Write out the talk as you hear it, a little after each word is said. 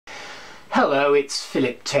Hello, it's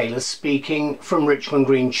Philip Taylor speaking from Richmond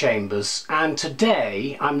Green Chambers, and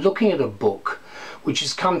today I'm looking at a book which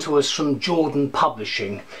has come to us from Jordan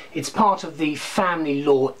Publishing. It's part of the Family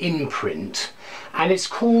Law imprint and it's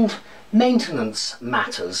called Maintenance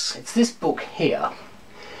Matters. It's this book here.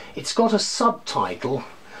 It's got a subtitle,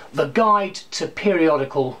 The Guide to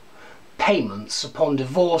Periodical Payments Upon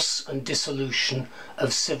Divorce and Dissolution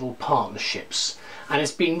of Civil Partnerships, and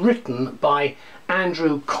it's been written by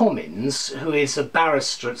Andrew Commins, who is a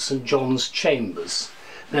barrister at St John's Chambers.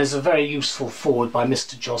 There's a very useful foreword by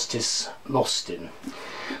Mr Justice Mostyn.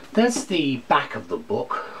 There's the back of the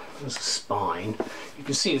book. There's the spine. You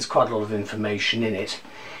can see there's quite a lot of information in it.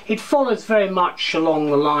 It follows very much along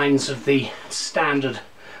the lines of the standard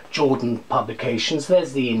Jordan publications.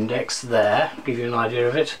 There's the index there, give you an idea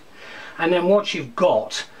of it. And then what you've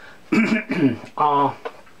got are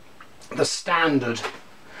the standard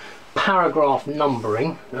paragraph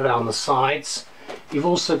numbering around the sides. You've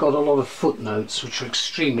also got a lot of footnotes which are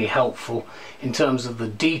extremely helpful in terms of the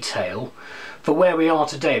detail for where we are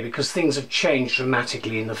today, because things have changed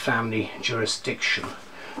dramatically in the family jurisdiction.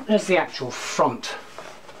 There's the actual front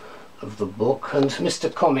of the book, and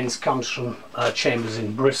Mr Commins comes from Chambers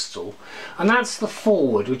in Bristol, and that's the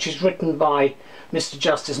foreword, which is written by Mr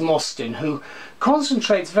Justice Mostyn, who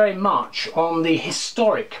concentrates very much on the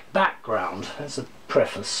historic background. There's a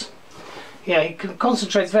preface. Yeah, he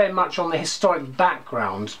concentrates very much on the historic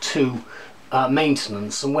background to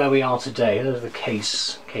maintenance and where we are today. Those are the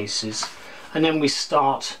cases. And then we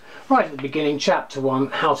start right at the beginning, chapter 1,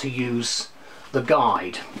 how to use the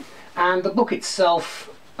guide. And the book itself,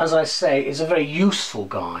 as I say, is a very useful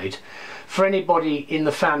guide for anybody in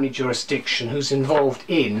the family jurisdiction who's involved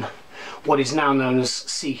in what is now known as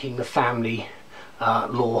seeking the family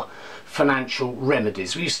law financial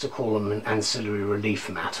remedies. We used to call them ancillary relief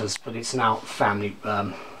matters, but it's now family,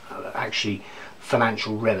 actually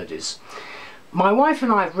financial remedies. My wife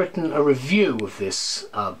and I have written a review of this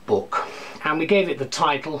book, and we gave it the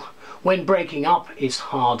title, When Breaking Up is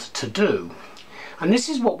Hard to Do. And this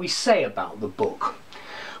is what we say about the book.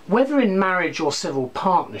 Whether in marriage or civil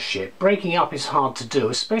partnership, breaking up is hard to do,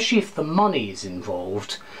 especially if the money is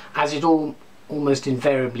involved, as it almost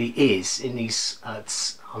invariably is in these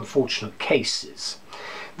unfortunate cases.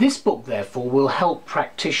 This book, therefore, will help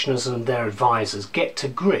practitioners and their advisors get to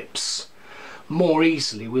grips more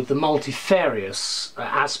easily with the multifarious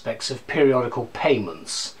aspects of periodical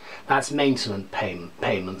payments. That's maintenance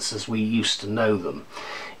payments as we used to know them,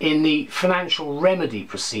 in the financial remedy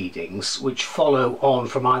proceedings which follow on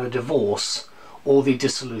from either divorce or the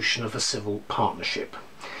dissolution of a civil partnership.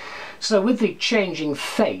 So with the changing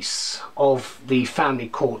face of the family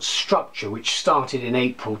court structure, which started in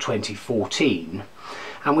April 2014,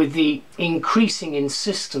 and with the increasing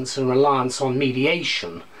insistence and reliance on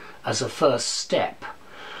mediation as a first step,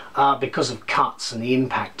 because of cuts and the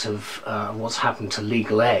impact of what's happened to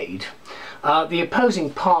legal aid, the opposing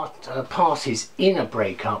parties in a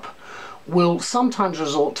breakup will sometimes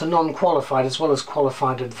resort to non-qualified as well as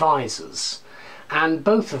qualified advisors. And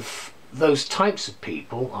both of those types of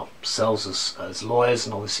people, ourselves as lawyers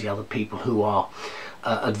and obviously other people who are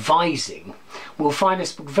advising, will find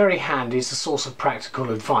this book very handy as a source of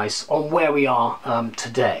practical advice on where we are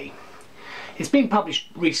today. It's been published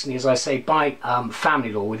recently, as I say, by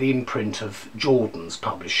Family Law with the imprint of Jordan's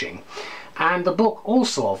Publishing, and the book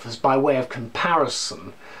also offers, by way of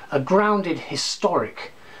comparison, a grounded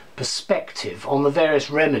historic perspective on the various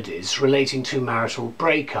remedies relating to marital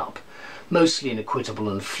breakup, mostly inequitable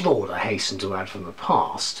and flawed, I hasten to add, from the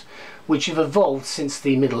past, which have evolved since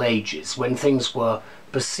the Middle Ages, when things were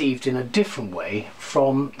perceived in a different way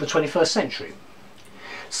from the 21st century.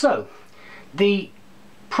 So, the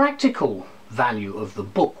practical value of the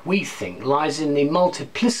book, we think, lies in the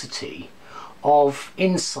multiplicity of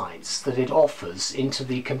insights that it offers into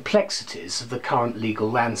the complexities of the current legal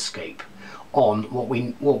landscape on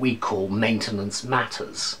what we call maintenance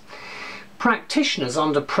matters. Practitioners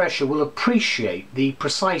under pressure will appreciate the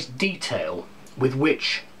precise detail with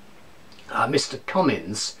which Mr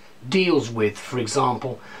Commins deals with, for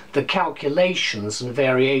example, the calculations and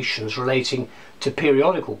variations relating to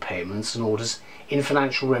periodical payments and orders in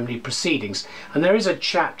financial remedy proceedings. And there is a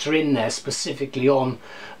chapter in there specifically on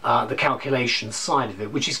the calculation side of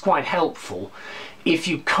it, which is quite helpful if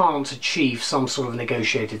you can't achieve some sort of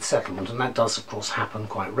negotiated settlement, and that does of course happen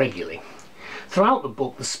quite regularly. Throughout the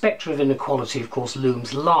book, the spectre of inequality, of course,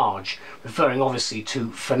 looms large, referring obviously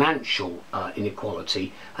to financial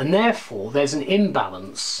inequality, and therefore there's an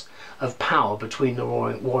imbalance of power between the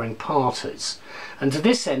warring parties. And to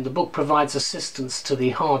this end, the book provides assistance to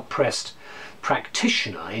the hard-pressed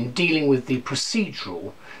practitioner in dealing with the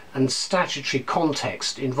procedural and statutory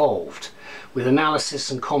context involved, with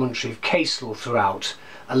analysis and commentary of case law throughout,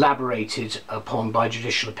 elaborated upon by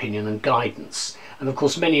judicial opinion and guidance. And of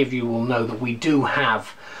course many of you will know that we do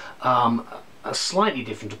have a slightly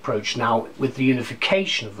different approach now with the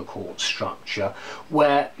unification of the court structure,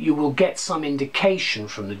 where you will get some indication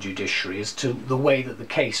from the judiciary as to the way that the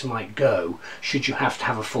case might go should you have to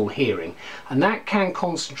have a full hearing, and that can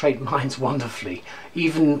concentrate minds wonderfully,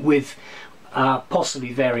 even with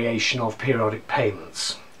possibly variation of periodic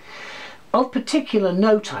payments. Of particular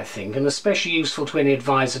note, I think, and especially useful to any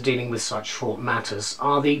advisor dealing with such fraught matters,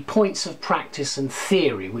 are the points of practice and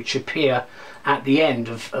theory which appear at the end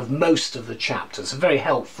of most of the chapters. A very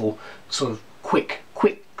helpful sort of quick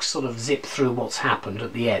sort of zip through what's happened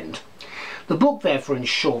at the end. The book, therefore, in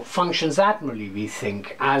short, functions admirably, we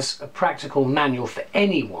think, as a practical manual for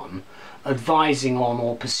anyone advising on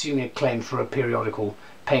or pursuing a claim for a periodical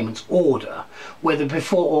payments order, whether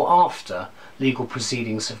before or after legal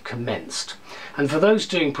proceedings have commenced. And for those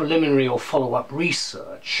doing preliminary or follow-up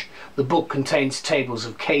research, the book contains tables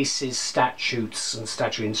of cases, statutes and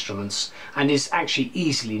statutory instruments, and is actually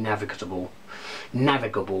easily navigable,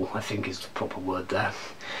 I think is the proper word there,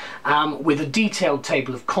 with a detailed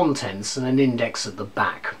table of contents and an index at the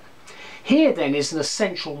back. Here then is an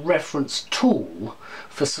essential reference tool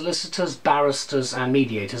for solicitors, barristers and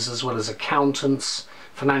mediators, as well as accountants,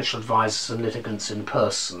 financial advisors and litigants in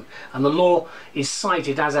person. And the law is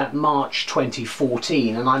cited as at March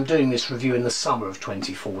 2014, and I'm doing this review in the summer of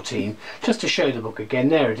 2014. Just to show the book again,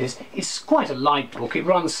 there it is. It's quite a light book. It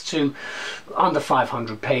runs to under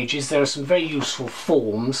 500 pages. There are some very useful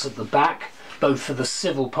forms at the back, both for the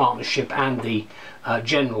civil partnership and the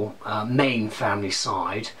general main family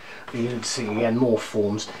side. You can see again more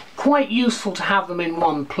forms. Quite useful to have them in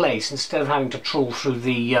one place instead of having to trawl through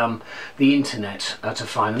the internet to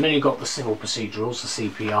find them. Then you've got the civil procedurals, the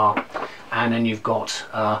CPR, and then you've got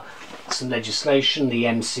some legislation, the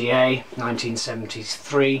MCA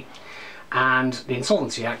 1973, and the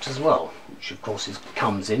Insolvency Act as well, which of course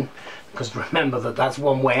comes in, because remember that that's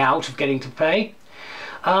one way out of getting to pay.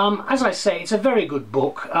 As I say, it's a very good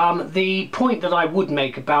book. The point that I would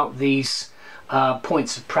make about these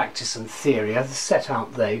points of practice and theory are set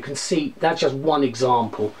out there. You can see that's just one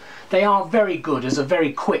example. They are very good as a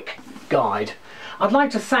very quick guide. I'd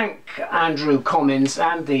like to thank Andrew Commins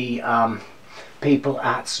and the people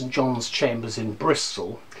at St John's Chambers in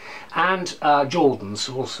Bristol, and Jordan's,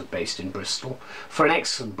 also based in Bristol, for an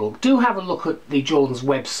excellent book. Do have a look at the Jordan's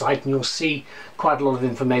website and you'll see quite a lot of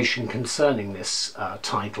information concerning this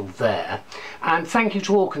title there. And thank you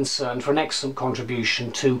to all concerned for an excellent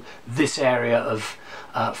contribution to this area of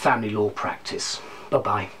family law practice.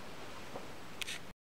 Bye-bye.